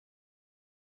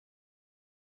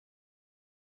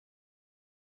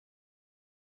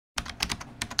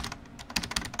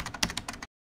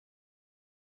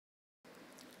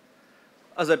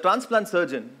As a transplant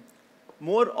surgeon,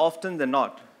 more often than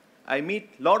not, I meet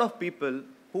a lot of people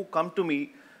who come to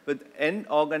me with end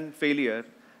organ failure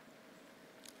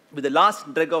with the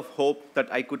last drag of hope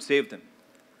that I could save them.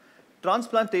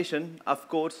 Transplantation, of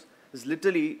course, is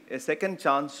literally a second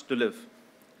chance to live.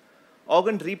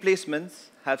 Organ replacements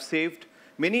have saved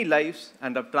many lives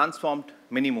and have transformed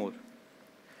many more.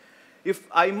 If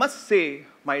I must say,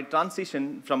 my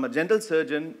transition from a general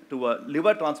surgeon to a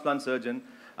liver transplant surgeon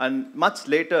and much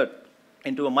later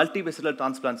into a multivessel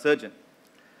transplant surgeon,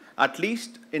 at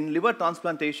least in liver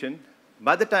transplantation,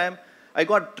 by the time I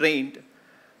got trained,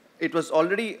 it was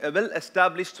already a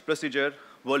well-established procedure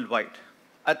worldwide.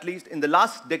 At least in the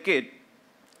last decade,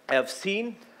 I have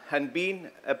seen and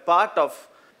been a part of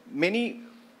many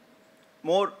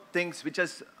more things which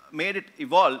has made it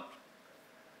evolve,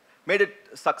 made it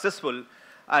successful,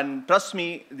 and trust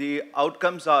me, the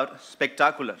outcomes are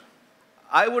spectacular.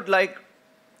 I would like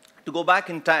to go back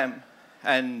in time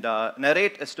and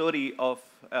narrate a story of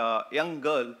a young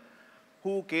girl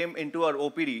who came into our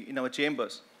OPD in our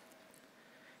chambers.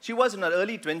 She was in her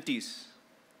early 20s,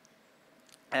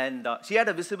 and she had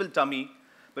a visible tummy,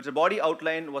 but her body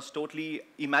outline was totally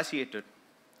emaciated.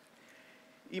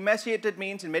 Emaciated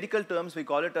means, in medical terms, we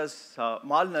call it as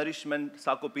malnourishment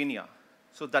sarcopenia.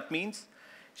 So that means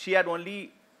she had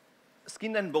only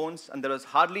skin and bones, and there was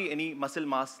hardly any muscle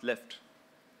mass left.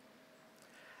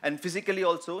 And physically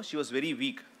also, she was very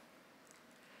weak.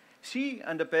 She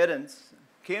and her parents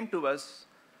came to us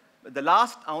with the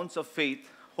last ounce of faith,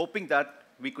 hoping that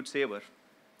we could save her.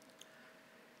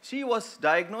 She was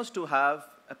diagnosed to have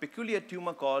a peculiar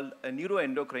tumor called a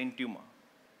neuroendocrine tumor.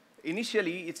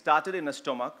 Initially, it started in her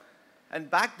stomach,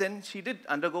 and back then, she did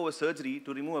undergo a surgery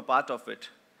to remove a part of it.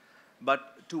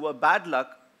 But to her bad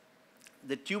luck,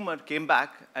 the tumor came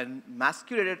back and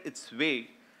masqueraded its way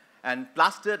and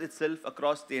plastered itself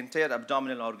across the entire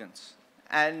abdominal organs.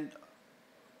 And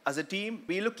as a team,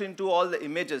 we looked into all the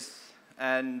images,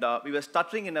 and we were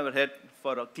stuttering in our head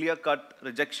for a clear-cut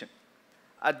rejection.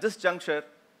 At this juncture,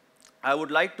 I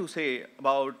would like to say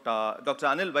about Dr.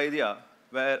 Anil Vaidya,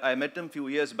 where I met him a few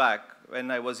years back when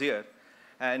I was here,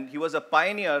 and he was a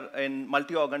pioneer in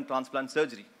multi-organ transplant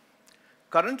surgery.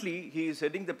 Currently, he is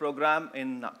heading the program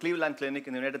in Cleveland Clinic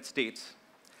in the United States.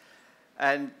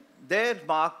 And there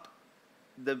marked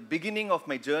the beginning of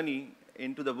my journey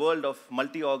into the world of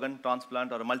multi-organ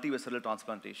transplant or multivessel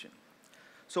transplantation.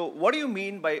 So what do you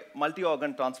mean by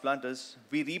multi-organ transplant is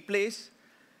we replace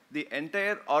the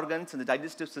entire organs in the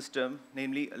digestive system,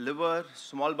 namely liver,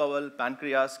 small bowel,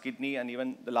 pancreas, kidney, and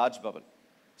even the large bowel.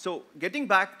 So getting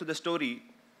back to the story,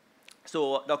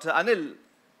 so Dr. Anil,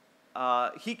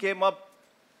 he came up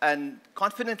and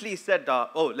confidently said,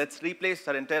 oh, let's replace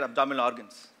our entire abdominal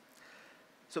organs.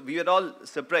 So we were all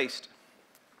surprised.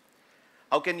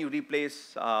 How can you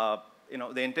replace the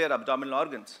entire abdominal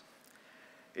organs?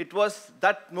 It was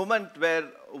that moment where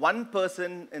one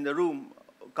person in the room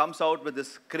comes out with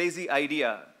this crazy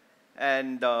idea,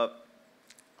 and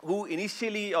who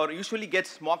initially or usually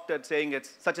gets mocked at saying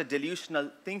it's such a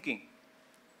delusional thinking.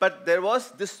 But there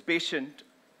was this patient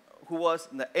who was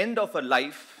in the end of her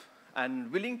life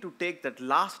and willing to take that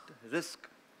last risk,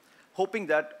 hoping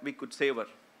that we could save her.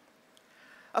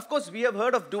 Of course, we have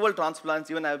heard of dual transplants.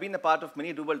 Even I have been a part of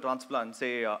many dual transplants,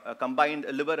 say a combined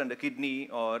liver and a kidney,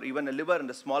 or even a liver and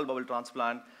a small bowel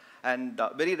transplant. And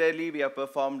very rarely we have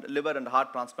performed liver and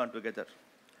heart transplant together.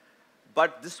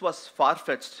 But this was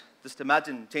far-fetched. Just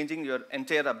imagine changing your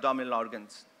entire abdominal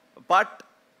organs. But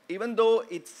even though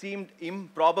it seemed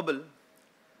improbable,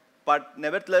 but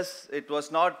nevertheless, it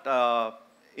was not an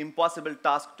impossible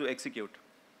task to execute.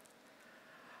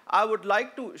 I would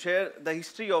like to share the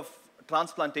history of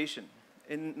transplantation.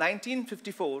 In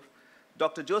 1954,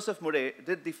 Dr. Joseph Murray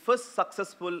did the first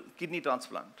successful kidney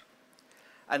transplant.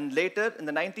 And later, in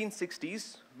the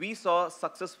 1960s, we saw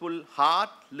successful heart,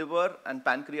 liver, and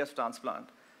pancreas transplant.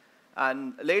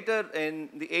 And later, in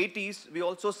the 80s, we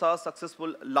also saw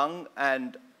successful lung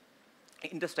and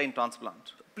intestine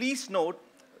transplant. Please note,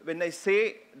 when I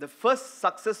say the first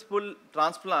successful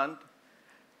transplant,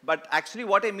 but actually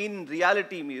what I mean in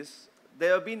reality is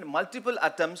there have been multiple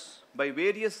attempts by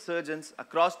various surgeons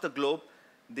across the globe.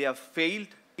 They have failed,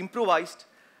 improvised,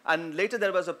 and later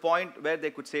there was a point where they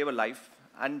could save a life.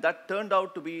 And that turned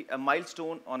out to be a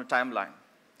milestone on a timeline.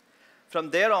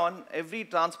 From there on, every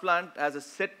transplant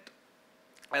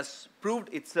has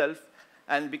proved itself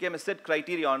and became a set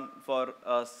criterion for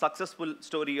a successful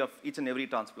story of each and every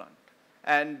transplant.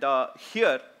 And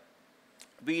here,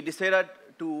 we decided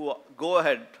to go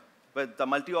ahead with the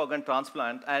multi-organ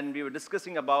transplant, and we were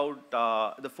discussing about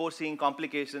the foreseeing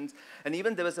complications, and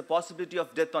even there was a possibility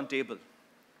of death on table.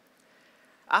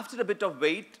 After a bit of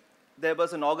wait, there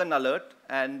was an organ alert,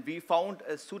 and we found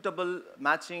a suitable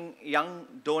matching young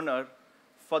donor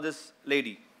for this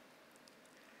lady.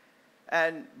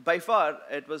 And by far,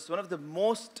 it was one of the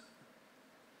most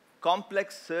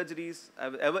complex surgeries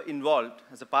I've ever involved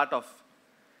as a part of,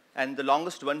 and the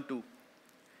longest one too.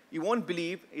 You won't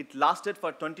believe it lasted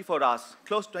for 24 hours,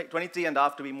 close to 23 and a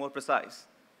half to be more precise.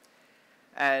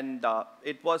 And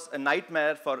it was a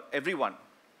nightmare for everyone.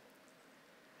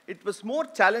 It was more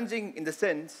challenging in the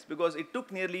sense because it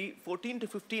took nearly 14 to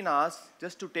 15 hours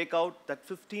just to take out that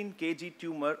 15 kg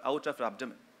tumor out of her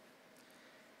abdomen.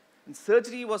 And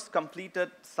surgery was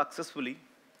completed successfully.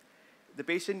 The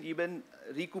patient even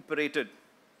recuperated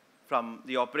from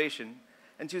the operation,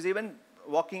 and she was even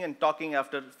walking and talking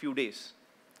after a few days.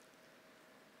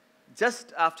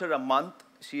 Just after a month,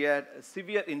 she had a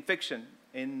severe infection.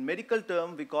 In medical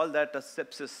term, we call that a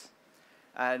sepsis.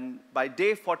 And by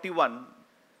day 41,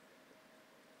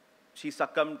 she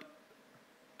succumbed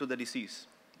to the disease,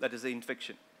 that is the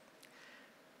infection.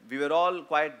 We were all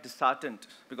quite disheartened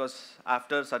because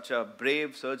after such a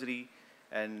brave surgery,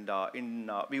 and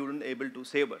we weren't able to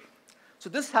save her. So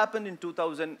this happened in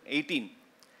 2018.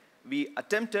 We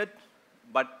attempted,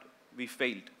 but we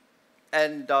failed.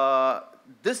 And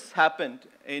this happened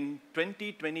in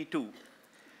 2022.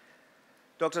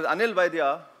 Dr. Anil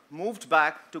Vaidya moved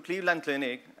back to Cleveland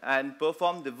Clinic and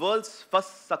performed the world's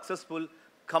first successful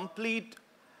complete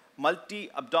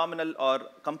multi-abdominal or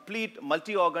complete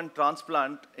multi-organ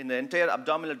transplant in the entire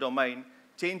abdominal domain,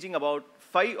 changing about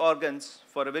 5 organs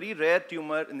for a very rare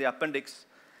tumor in the appendix,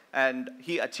 and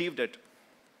he achieved it.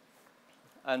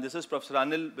 And this is Professor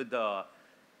Anil with the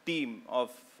team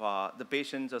of the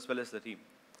patients as well as the team.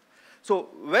 So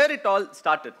where it all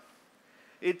started?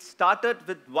 It started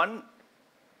with one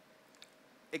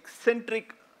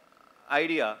eccentric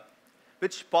idea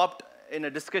which popped in a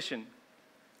discussion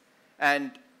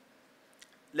and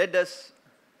led us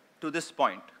to this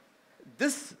point.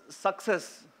 This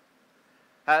success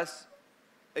has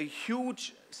a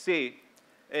huge say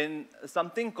in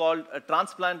something called a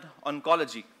transplant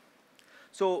oncology.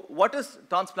 So what is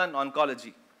transplant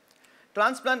oncology?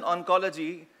 Transplant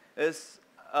oncology is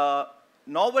a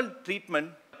novel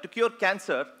treatment to cure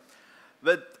cancer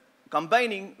with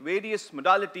combining various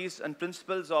modalities and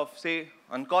principles of, say,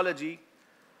 oncology,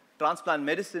 transplant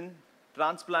medicine,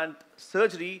 transplant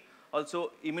surgery,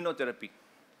 also immunotherapy.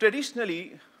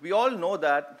 Traditionally, we all know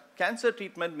that cancer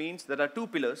treatment means there are 2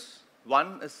 pillars.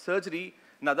 One is surgery,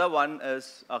 another one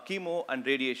is chemo and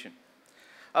radiation.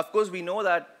 Of course, we know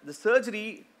that the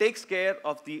surgery takes care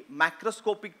of the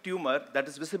macroscopic tumor that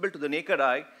is visible to the naked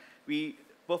eye. We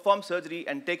perform surgery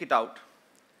and take it out.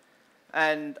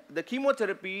 And the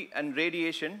chemotherapy and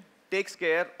radiation takes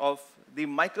care of the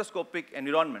microscopic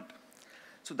environment.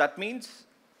 So that means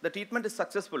the treatment is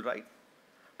successful, right?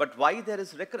 But why there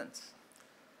is recurrence?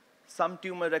 Some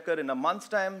tumor recur in a month's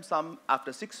time, some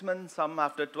after 6 months, some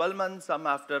after 12 months, some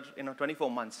after 24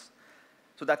 months.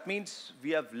 So that means we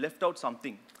have left out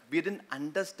something. We didn't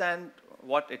understand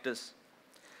what it is.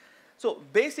 So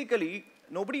basically,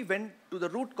 nobody went to the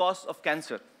root cause of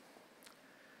cancer.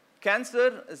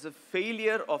 Cancer is a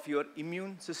failure of your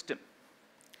immune system.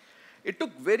 It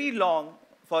took very long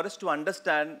for us to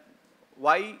understand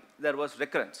why there was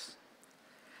recurrence.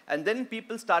 And then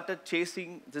people started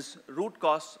chasing this root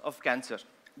cause of cancer.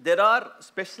 There are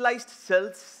specialized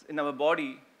cells in our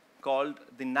body called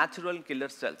the natural killer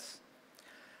cells.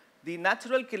 The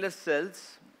natural killer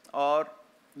cells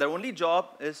their only job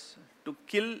is to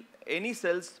kill any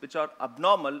cells which are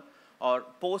abnormal or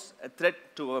pose a threat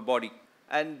to our body.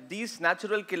 And these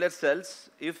natural killer cells,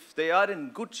 if they are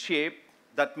in good shape,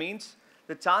 that means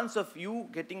the chance of you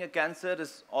getting a cancer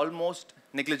is almost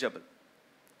negligible.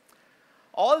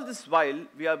 All this while,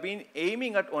 we have been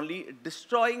aiming at only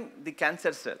destroying the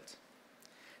cancer cells.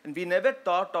 And we never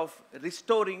thought of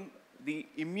restoring the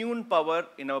immune power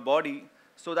in our body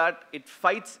so that it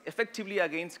fights effectively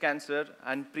against cancer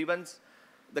and prevents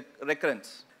the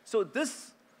recurrence. So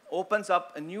this opens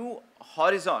up a new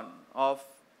horizon of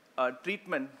a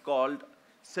treatment called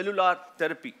cellular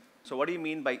therapy. So what do you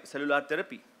mean by cellular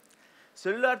therapy?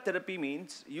 Cellular therapy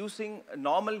means using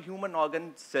normal human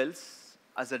organ cells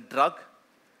as a drug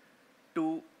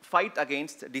to fight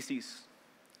against disease.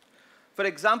 For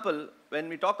example, when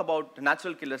we talk about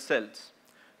natural killer cells,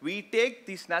 we take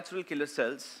these natural killer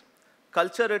cells,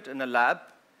 culture it in a lab,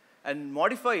 and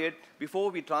modify it before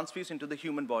we transfuse into the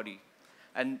human body,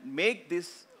 and make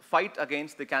this fight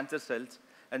against the cancer cells,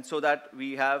 and so that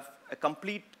we have a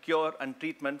complete cure and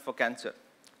treatment for cancer.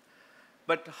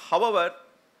 But however,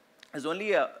 it's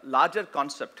only a larger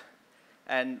concept,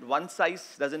 and one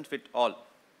size doesn't fit all.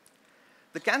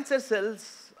 The cancer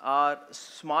cells are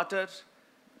smarter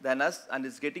than us, and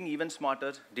it's getting even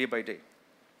smarter day by day.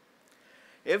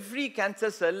 Every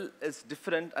cancer cell is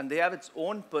different, and they have its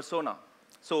own persona.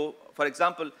 So, for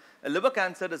example, a liver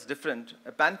cancer is different,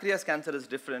 a pancreas cancer is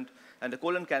different, and a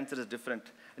colon cancer is different.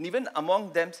 And even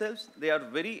among themselves, they are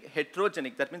very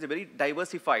heterogenic. That means they're very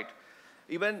diversified.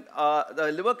 Even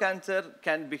the liver cancer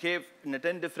can behave in a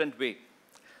 10 different way.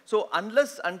 So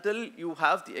until you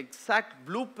have the exact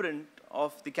blueprint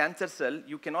of the cancer cell,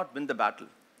 you cannot win the battle.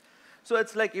 So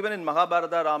it's like even in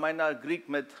Mahabharata, Ramayana, Greek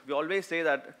myth, we always say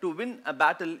that to win a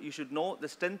battle, you should know the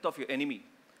strength of your enemy.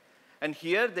 And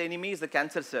here, the enemy is the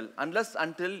cancer cell.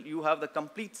 Until you have the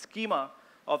complete schema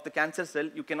of the cancer cell,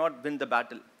 you cannot win the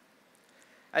battle.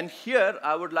 And here,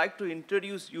 I would like to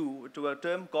introduce you to a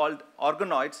term called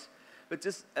organoids, which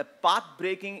is a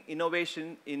path-breaking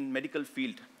innovation in medical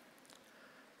field.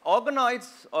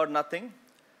 Organoids are nothing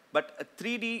but a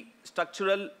 3D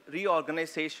structural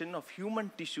reorganization of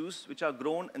human tissues which are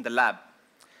grown in the lab.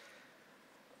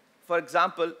 For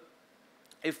example,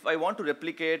 if I want to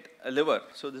replicate a liver,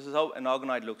 so this is how an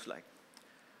organoid looks like.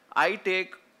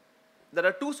 There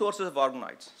are two sources of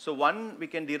organoids. So one, we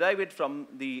can derive it from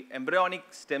the embryonic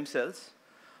stem cells,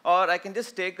 or I can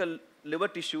just take a liver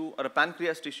tissue or a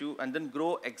pancreas tissue and then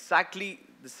grow exactly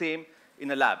the same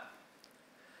in a lab.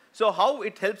 So how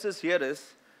it helps us here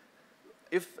is,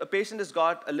 if a patient has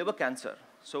got a liver cancer,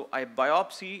 so I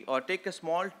biopsy or take a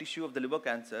small tissue of the liver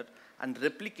cancer and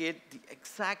replicate the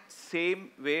exact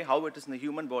same way how it is in the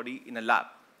human body in a lab.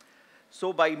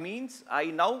 So by means, I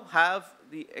now have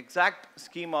the exact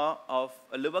schema of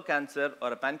a liver cancer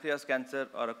or a pancreas cancer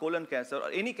or a colon cancer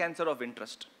or any cancer of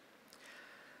interest.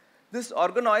 These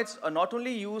organoids are not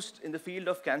only used in the field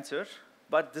of cancer,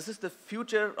 but this is the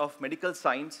future of medical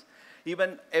science.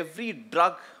 Even every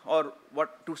drug or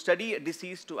to study a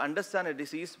disease, to understand a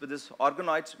disease with these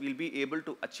organoids, we'll be able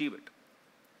to achieve it.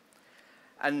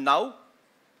 And now,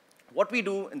 what we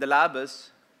do in the lab is,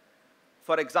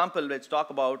 for example, let's talk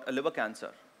about a liver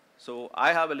cancer. So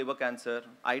I have a liver cancer.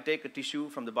 I take a tissue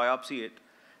from the biopsy it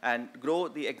and grow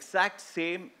the exact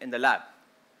same in the lab.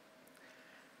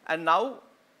 And now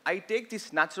I take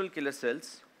these natural killer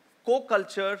cells,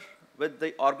 co-culture with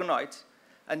the organoids,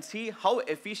 and see how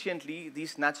efficiently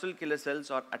these natural killer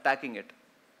cells are attacking it.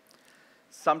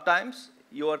 Sometimes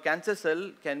your cancer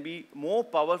cell can be more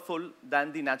powerful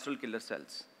than the natural killer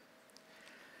cells.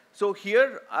 So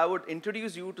here, I would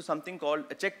introduce you to something called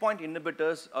a checkpoint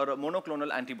inhibitors or a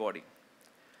monoclonal antibody.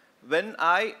 When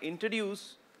I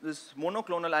introduce this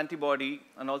monoclonal antibody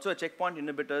and also a checkpoint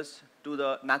inhibitors to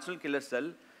the natural killer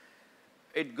cell,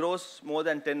 it grows more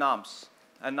than 10 arms.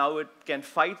 And now it can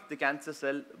fight the cancer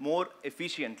cell more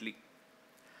efficiently.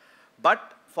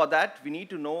 But for that, we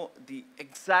need to know the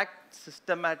exact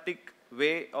systematic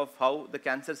way of how the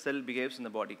cancer cell behaves in the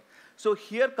body. So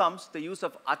here comes the use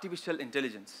of artificial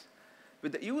intelligence.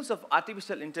 With the use of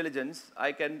artificial intelligence,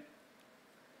 I can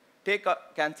take a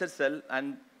cancer cell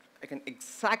and I can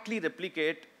exactly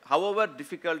replicate, however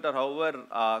difficult or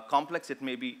however complex it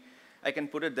may be, I can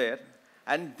put it there.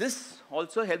 And this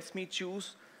also helps me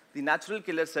choose the natural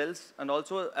killer cells and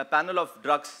also a panel of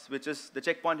drugs, which is the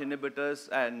checkpoint inhibitors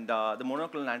and the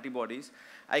monoclonal antibodies.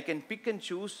 I can pick and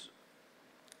choose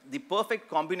the perfect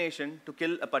combination to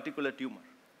kill a particular tumor.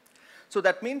 So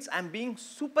that means I'm being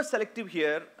super selective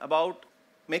here about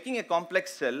making a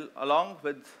complex cell along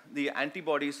with the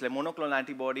antibodies, like monoclonal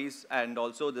antibodies, and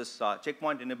also this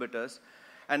checkpoint inhibitors,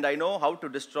 and I know how to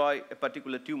destroy a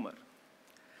particular tumor.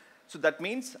 So that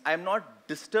means I'm not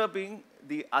disturbing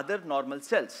the other normal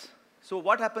cells. So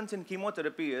what happens in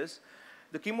chemotherapy is,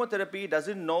 the chemotherapy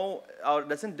doesn't know or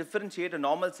doesn't differentiate a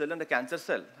normal cell and a cancer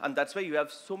cell. And that's why you have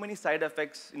so many side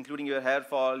effects, including your hair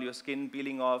fall, your skin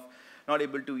peeling off, not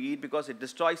able to eat, because it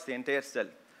destroys the entire cell.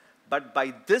 But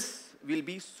by this, we'll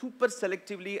be super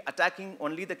selectively attacking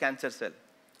only the cancer cell.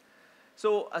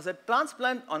 So as a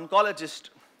transplant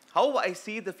oncologist, how I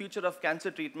see the future of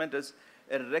cancer treatment is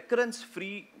a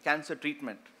recurrence-free cancer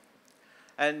treatment.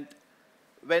 And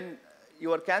when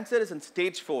your cancer is in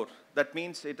stage 4, that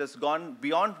means it has gone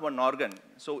beyond one organ.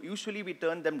 So usually we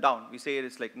turn them down. We say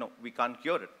it's like, no, we can't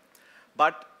cure it.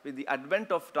 But with the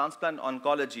advent of transplant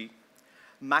oncology,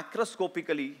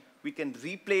 macroscopically, we can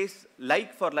replace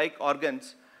like-for-like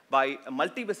organs by a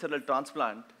multivisceral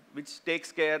transplant, which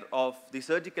takes care of the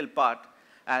surgical part.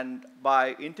 And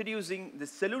by introducing the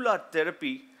cellular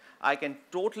therapy, I can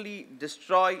totally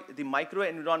destroy the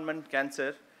microenvironment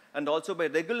cancer. And also by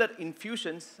regular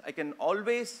infusions, I can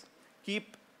always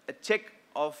keep a check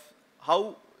of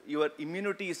how your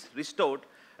immunity is restored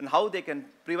and how they can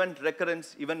prevent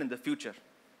recurrence even in the future.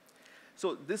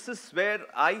 So this is where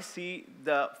I see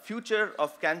the future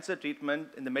of cancer treatment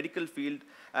in the medical field,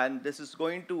 and this is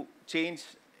going to change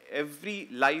every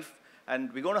life,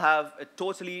 and we're going to have a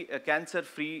totally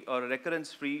cancer-free or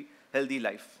recurrence-free healthy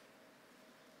life.